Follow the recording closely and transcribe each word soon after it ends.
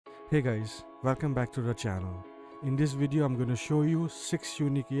Hey guys, welcome back to the channel. In this video I'm going to show you 6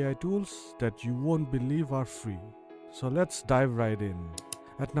 unique AI tools that you won't believe are free. So let's dive right in.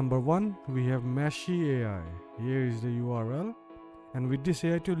 At number 1 we have Mashy AI. Here is the URL, and with this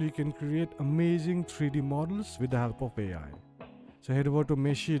AI tool you can create amazing 3D models with the help of AI. So head over to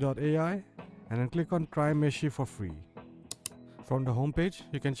Mashy.ai and then click on Try Mashy for free. From the home page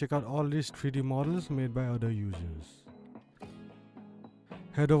you can check out all these 3D models made by other users.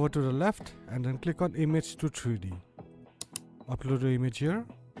 Head over to the left and then click on Image to 3D. Upload the image here.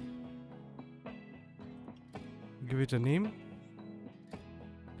 Give it a name.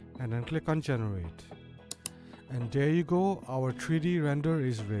 And then click on Generate. And there you go, our 3D render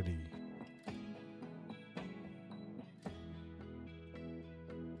is ready.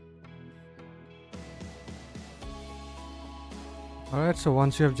 Alright, so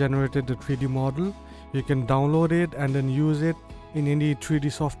once you have generated the 3D model, you can download it and then use it in any 3D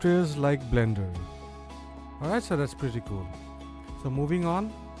softwares like Blender. Alright, so that's pretty cool. So moving on,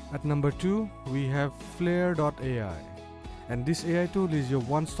 at number 2 we have Flare.ai, and this AI tool is your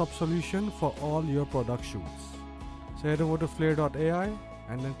one-stop solution for all your product shoots. So head over to Flare.ai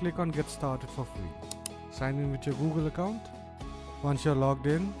and then click on Get Started for free. Sign in with your Google account. Once you're logged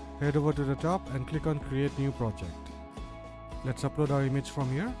in, head over to the top and click on Create New Project. Let's upload our image from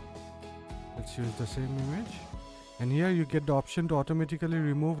here. Let's use the same image. And here you get the option to automatically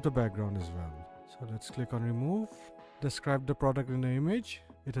remove the background as well. So let's click on Remove. Describe the product in the image.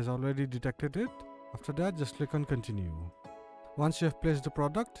 It has already detected it. After that, just click on Continue. Once you have placed the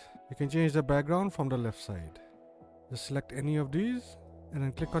product, you can change the background from the left side. Just select any of these and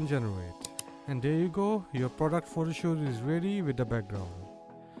then click on Generate. And there you go, your product photo shoot is ready with the background.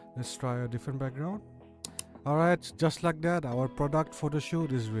 Let's try a different background. Alright, just like that, our product photo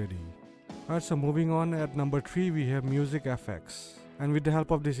shoot is ready. Alright, so moving on, at number 3 we have MusicF. And with the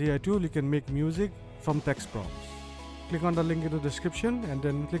help of this AI tool you can make music from text prompts. Click on the link in the description and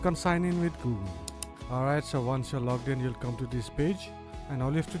then click on Sign in with Google. Alright, so once you're logged in you'll come to this page, and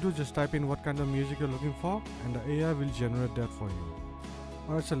all you have to do, just type in what kind of music you're looking for and the AI will generate that for you.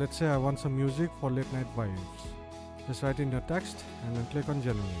 Alright, so let's say I want some music for late night vibes. Just write in your text and then click on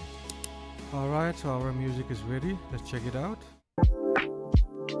Generate. Alright, so our music is ready. Let's check it out.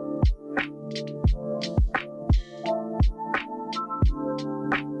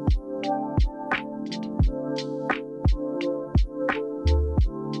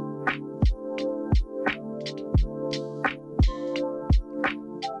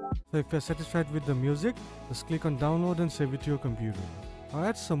 So if you're satisfied with the music, just click on download and save it to your computer.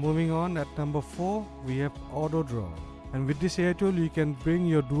 Alright, so moving on, at number 4 we have Autodraw. And with this AI tool you can bring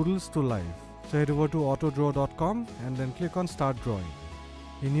your doodles to life. So head over to autodraw.com and then click on Start Drawing.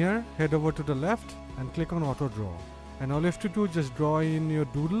 In here, head over to the left and click on Autodraw. And all you have to do, just draw in your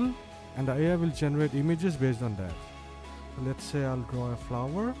doodle and the AI will generate images based on that. So let's say I'll draw a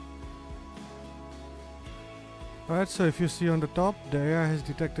flower. Alright, so if you see on the top, the AI has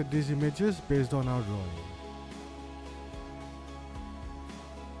detected these images based on our drawing.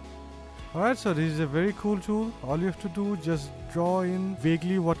 Alright, so this is a very cool tool. All you have to do, just draw in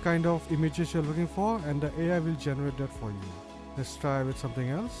vaguely what kind of images you're looking for and the AI will generate that for you. Let's try with something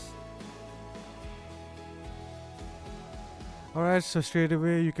else. Alright, so straight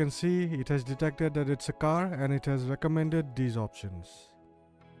away you can see it has detected that it's a car and it has recommended these options.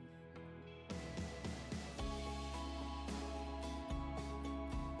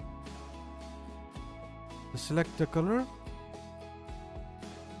 Select the color.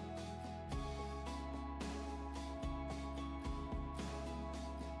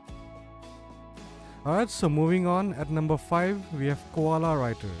 Alright, so moving on, at number 5 we have Koala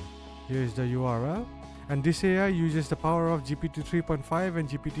Writer. Here is the URL, and this AI uses the power of GPT 3.5 and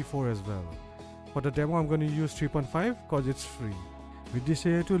GPT 4 as well. For the demo I'm going to use 3.5 because it's free. With this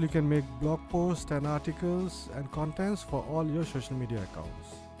AI tool you can make blog posts and articles and contents for all your social media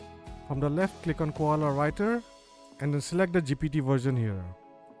accounts. From the left, click on Koala Writer and then select the GPT version here.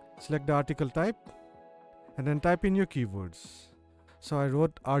 Select the article type and then type in your keywords. So I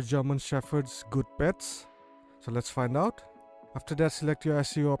wrote our German Shepherd's good pets. So let's find out. After that, select your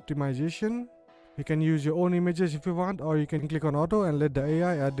SEO optimization. You can use your own images if you want, or you can click on auto and let the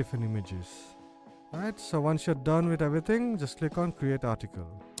AI add different images. Alright, so once you're done with everything, just click on create article.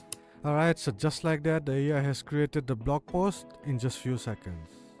 Alright, so just like that, the AI has created the blog post in just few seconds.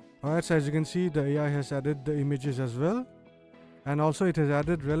 Alright, so as you can see, the AI has added the images as well, and also it has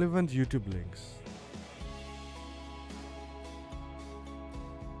added relevant YouTube links.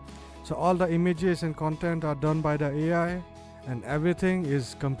 So all the images and content are done by the AI and everything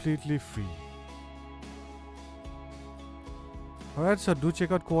is completely free. Alright, so do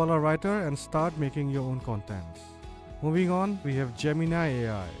check out Koala Writer and start making your own contents. Moving on, we have Gemini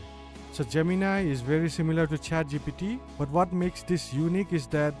AI. So Gemini is very similar to ChatGPT, but what makes this unique is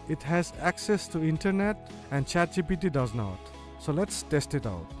that it has access to internet and ChatGPT does not. So let's test it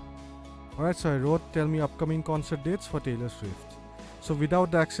out. Alright, so I wrote tell me upcoming concert dates for Taylor Swift. So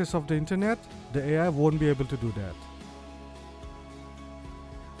without the access of the internet, the AI won't be able to do that.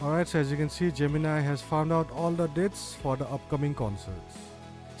 Alright, so as you can see, Gemini has found out all the dates for the upcoming concerts.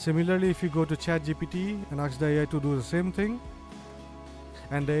 Similarly, if you go to ChatGPT and ask the AI to do the same thing,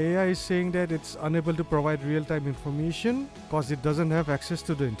 and the AI is saying that it's unable to provide real-time information because it doesn't have access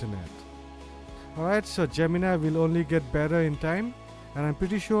to the internet. Alright, so Gemini will only get better in time, and I'm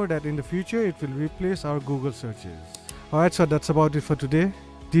pretty sure that in the future it will replace our Google searches. Alright, so that's about it for today.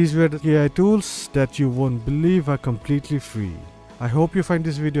 These were the AI tools that you won't believe are completely free. I hope you find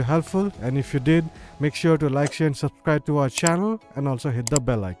this video helpful, and if you did, make sure to like, share and subscribe to our channel and also hit the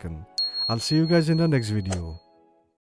bell icon. I'll see you guys in the next video.